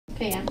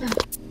可以啊。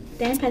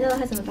等下拍照的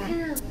话怎么办？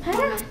拍啊！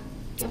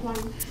要换。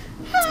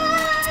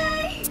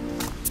Hi。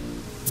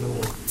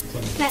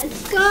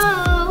Let's go.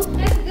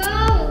 Let's go.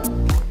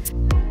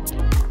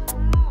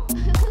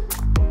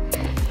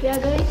 We are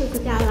going to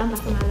kerja alam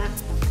Pasar Malang.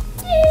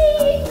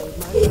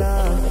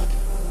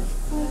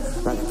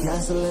 Like a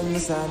castle in the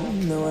sun,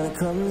 when it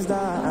comes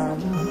down,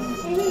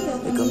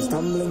 it comes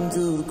tumbling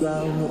to the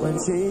ground when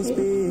she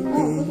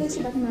speaks.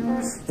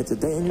 It's a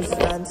dangerous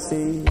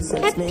fantasy,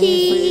 sets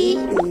me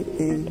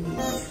free.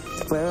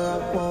 It's where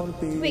I wanna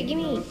be. Wait, give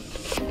me.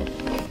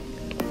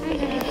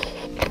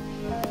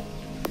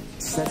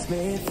 Sets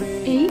me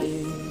free.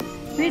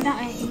 Wait, that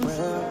I. Where I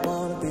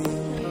wanna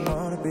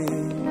be.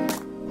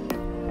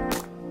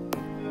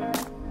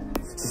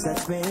 She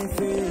sets me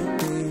free.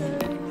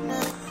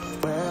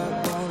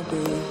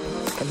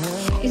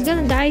 It's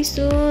gonna die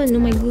soon. Oh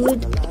my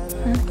god.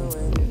 Huh?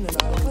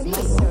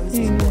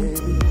 There you go.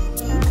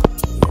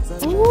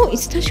 Oh,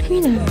 it's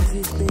touchscreen.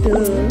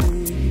 Oh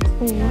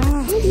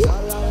wow.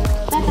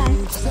 Bye bye.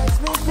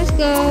 Let's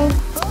go.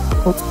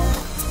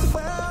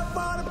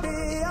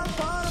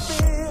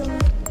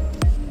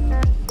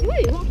 Why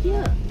you walk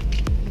here?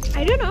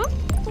 I don't know.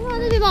 哇，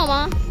这地方好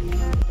吗？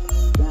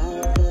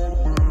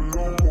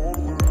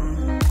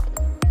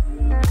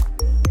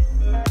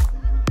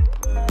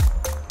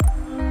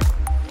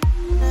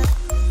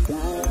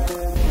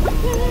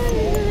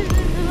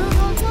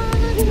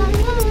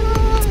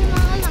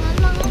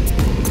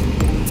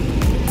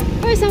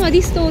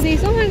 Somebody stole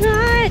this. Oh my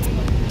god!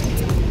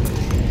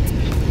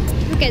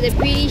 Look at the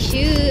pretty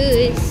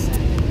shoes.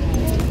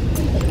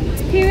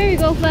 Okay, where we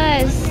go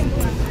first?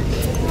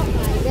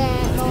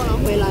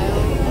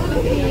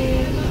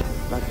 Okay.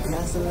 Like a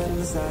castle in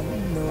the sun,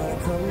 when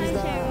it comes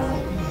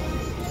down,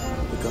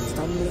 it comes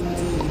tumbling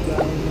to the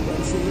ground when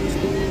she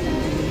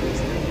speaks.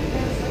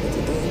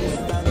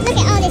 Look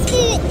at all this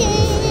food.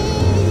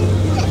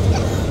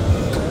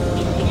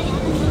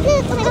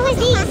 Look, oh my god, what's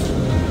this?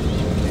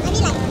 I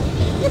mean like,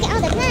 look at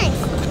all the plants.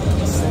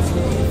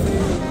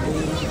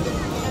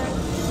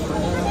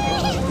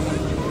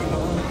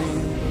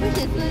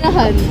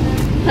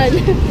 而且是一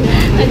个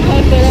很合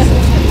格的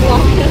网。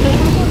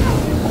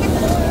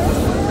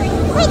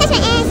Wait, that's my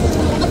ass.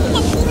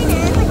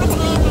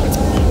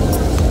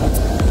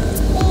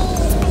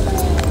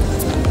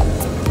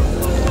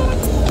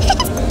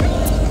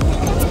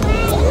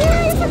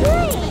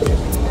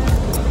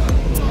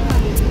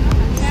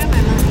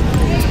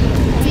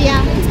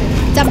 Yeah,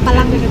 จำปา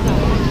ลังกันต่อ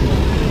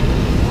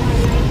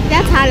等下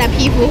擦了皮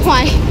肤坏。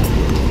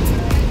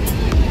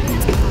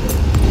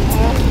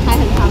还很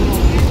长哦，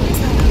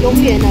永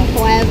远的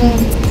forever。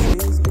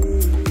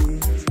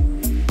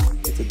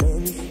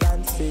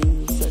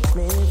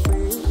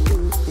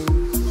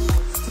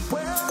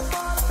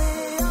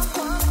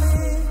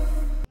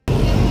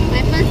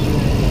 My first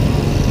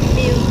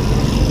meal.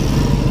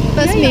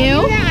 First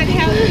meal?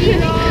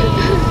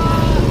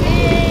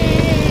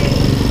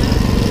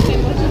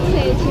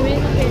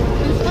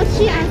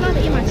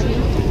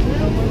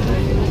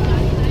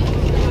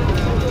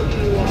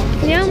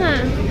你要吗？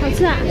好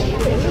吃啊！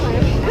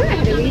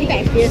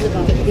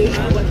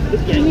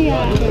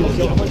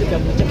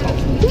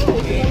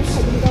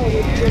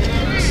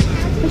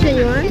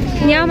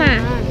你要吗？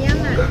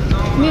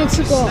没有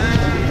吃过。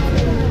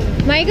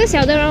买一个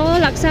小的，然后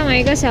拉萨买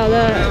一个小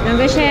的，2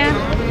个 share，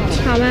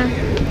 好吗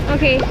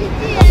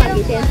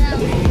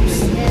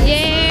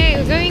 ？OK。Yeah,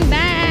 we're going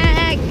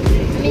back.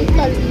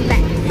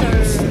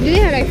 Do they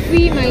have like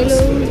free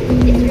Milo?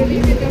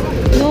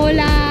 No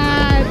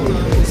lah,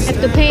 have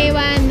to pay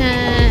one.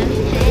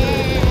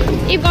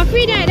 If got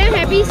free, then I'm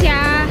happy,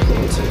 sia.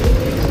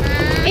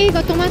 Eh,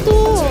 got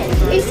tomato.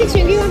 Eh, 6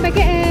 ringgit 1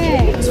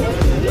 packet.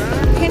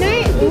 Can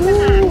I?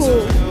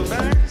 Ooh.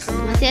 我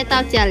们现在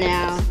到家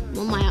了，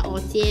我买了蚵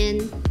煎，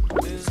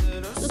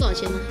这多少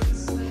钱呢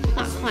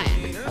？8块啊。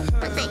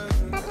8块，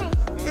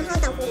然后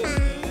豆腐花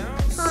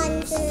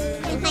，Corn 是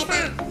2块8，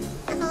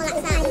然后拉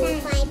萨5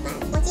块8，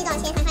我记多少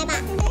钱？3块8。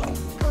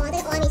哦，这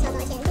个欧米球多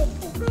少钱？5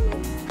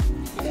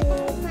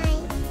块。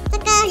这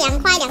个2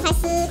块4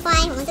块，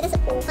我们这个是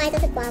5块，这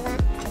是瓜瓜。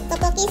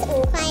Topoki 是5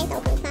块，豆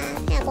腐花，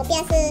还有果边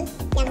是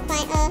2块2。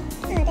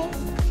对。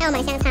还有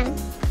买香肠。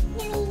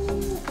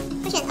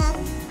我选2。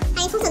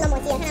还出成了抹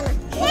鸡了，看到吗？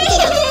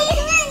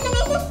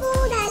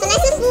本来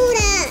是敷的。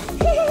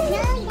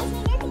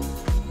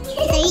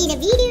Sorry, the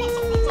video.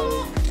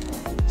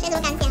 现在怎么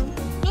感想？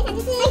感想就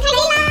是很开心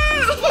啦！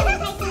要睡了。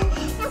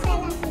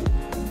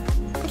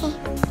OK。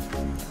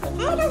哎，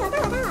到我。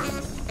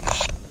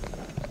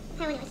还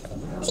有你们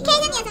CK，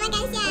那你有什么感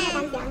想？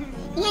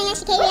你看人家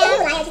CK来了，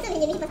去这边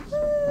什么？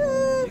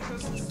好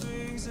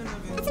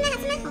吃吗？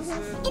好喝。哎，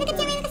那个酱，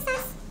那个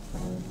sauce。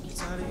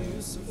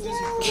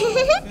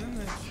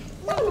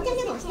那你们酱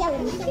好笑吗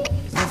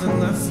Nothing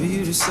left for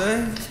you to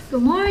say.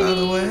 Good morning. By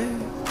the way.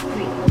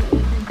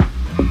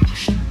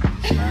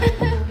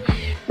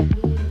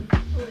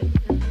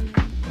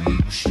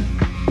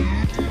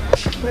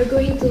 We're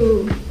going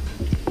to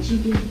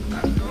GB.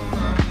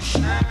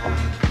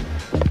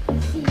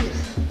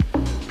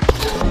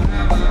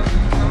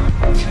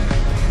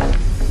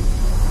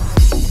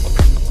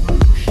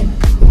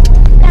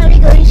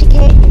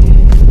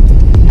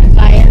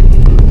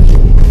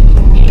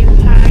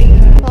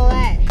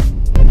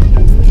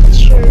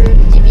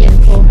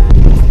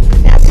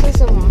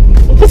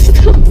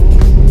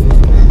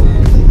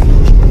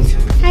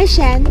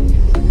 选。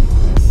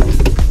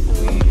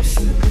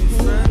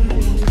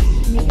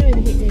每个人的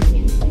可以在里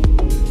面。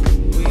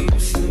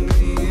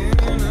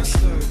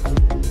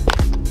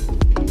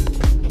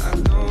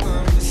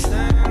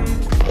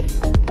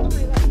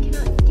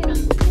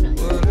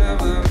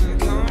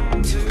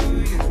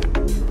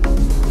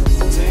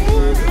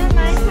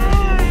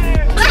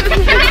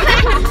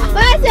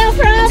What's your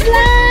problem?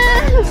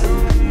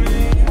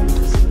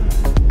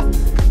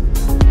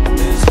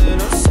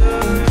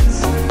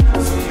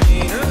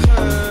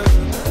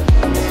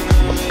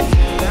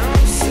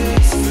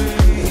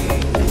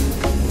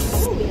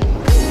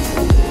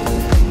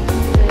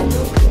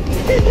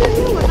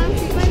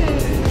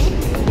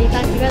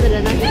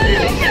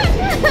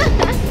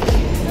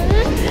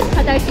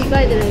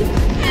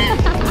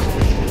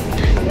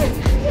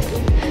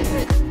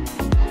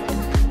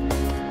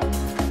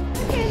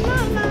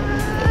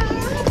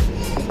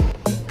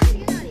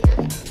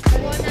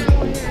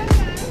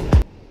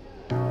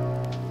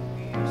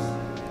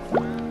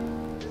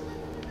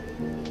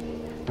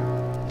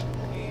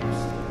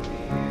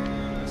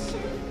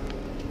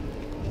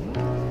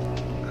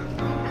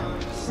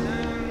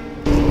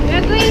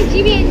 We're going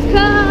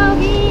jibby&co.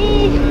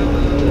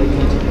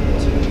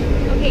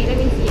 Okay, let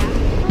me see.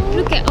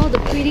 Look at all the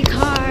pretty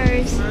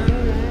cars.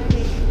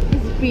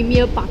 This is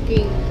premier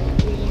parking.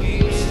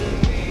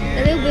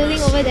 The little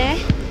building over there,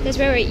 that's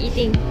where we're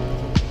eating.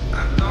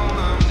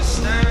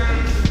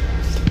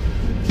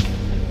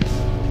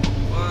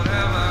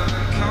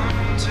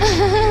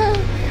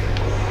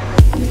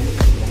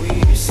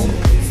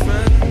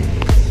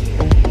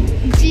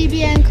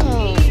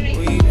 jibby&co.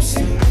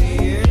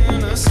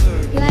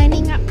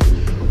 Lining up.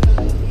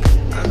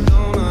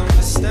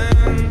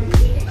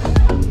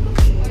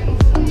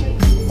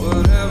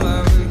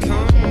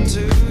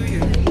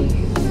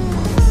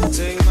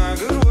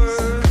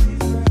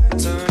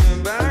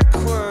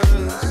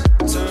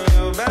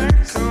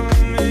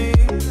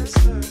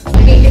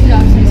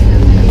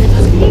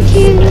 Thank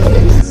you.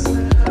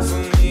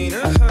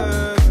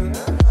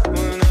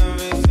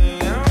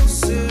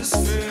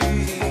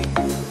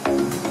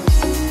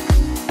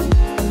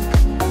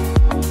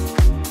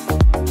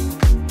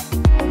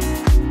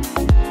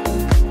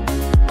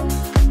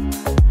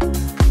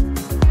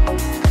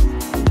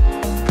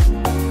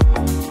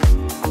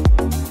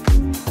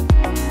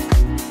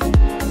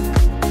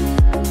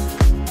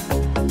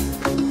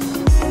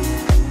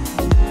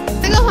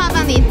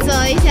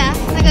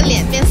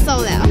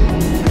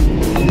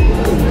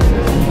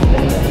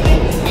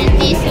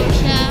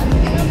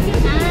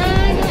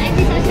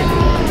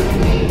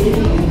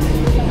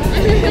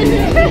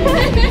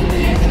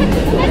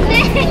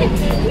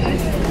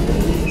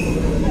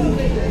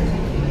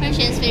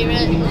 Friendship's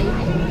favorite.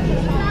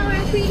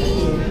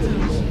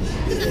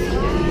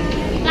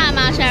辣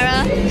吗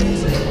Cheryl？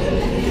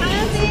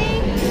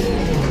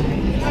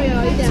 有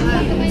一点辣。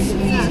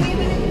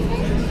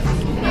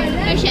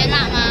会选辣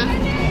吗？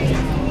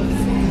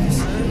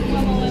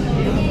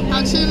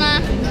好吃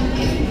吗？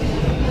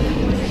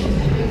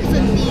顺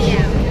地了。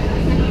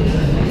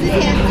之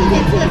前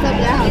吃的时候比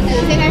较好吃，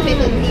现在水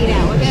准低了，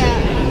我觉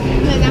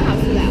得这样好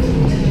吃了。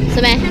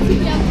是呗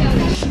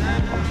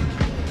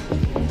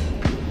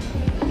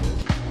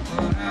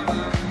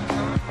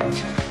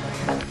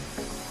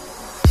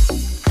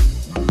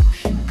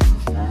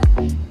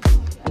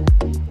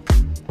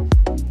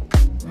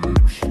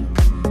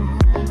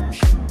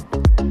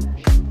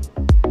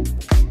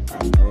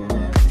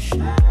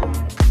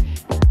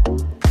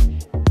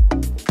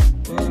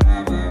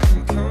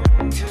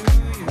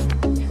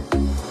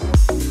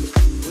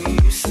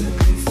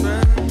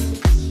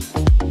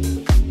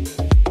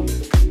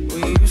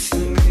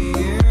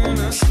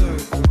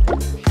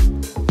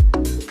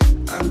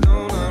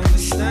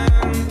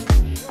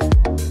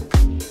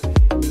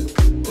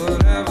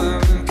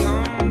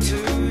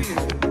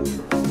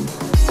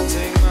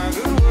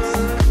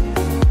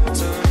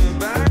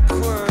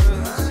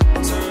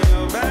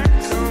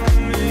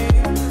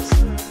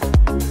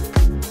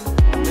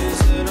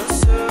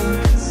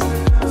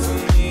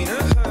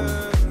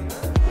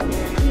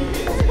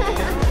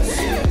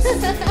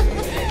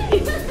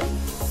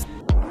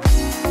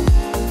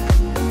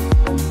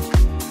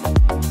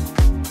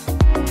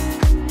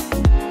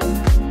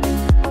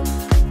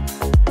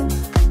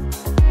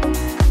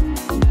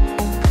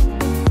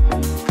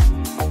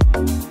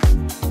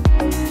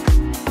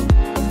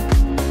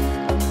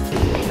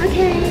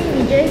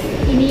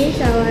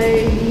？Finish our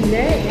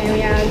dessert and we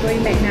are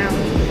going back now.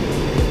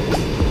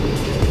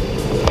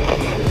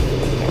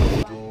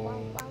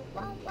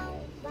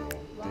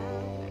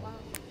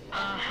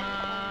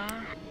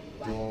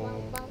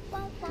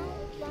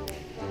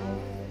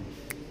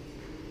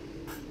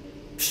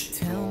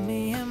 Tell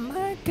me, am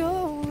I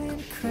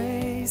going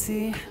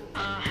crazy?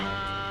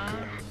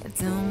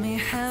 Tell me,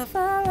 have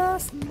I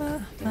lost my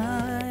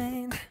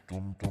mind?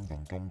 Am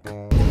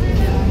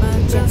I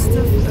just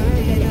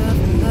afraid of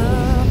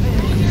loving?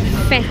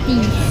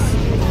 Fatties.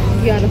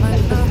 You are the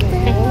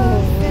fatties.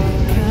 Oh.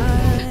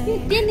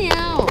 变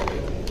了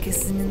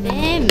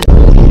Damn.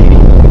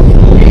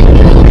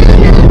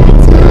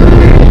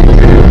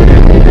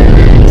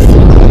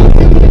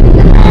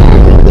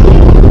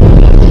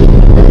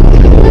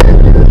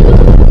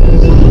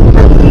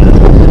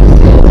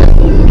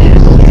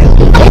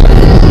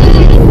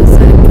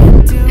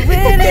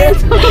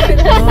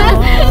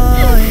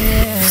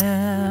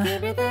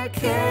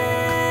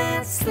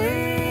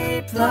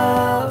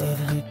 love.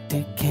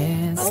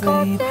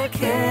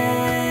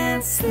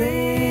 Can't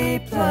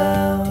sleep,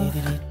 love.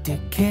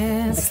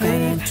 Can't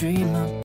sleep, dream of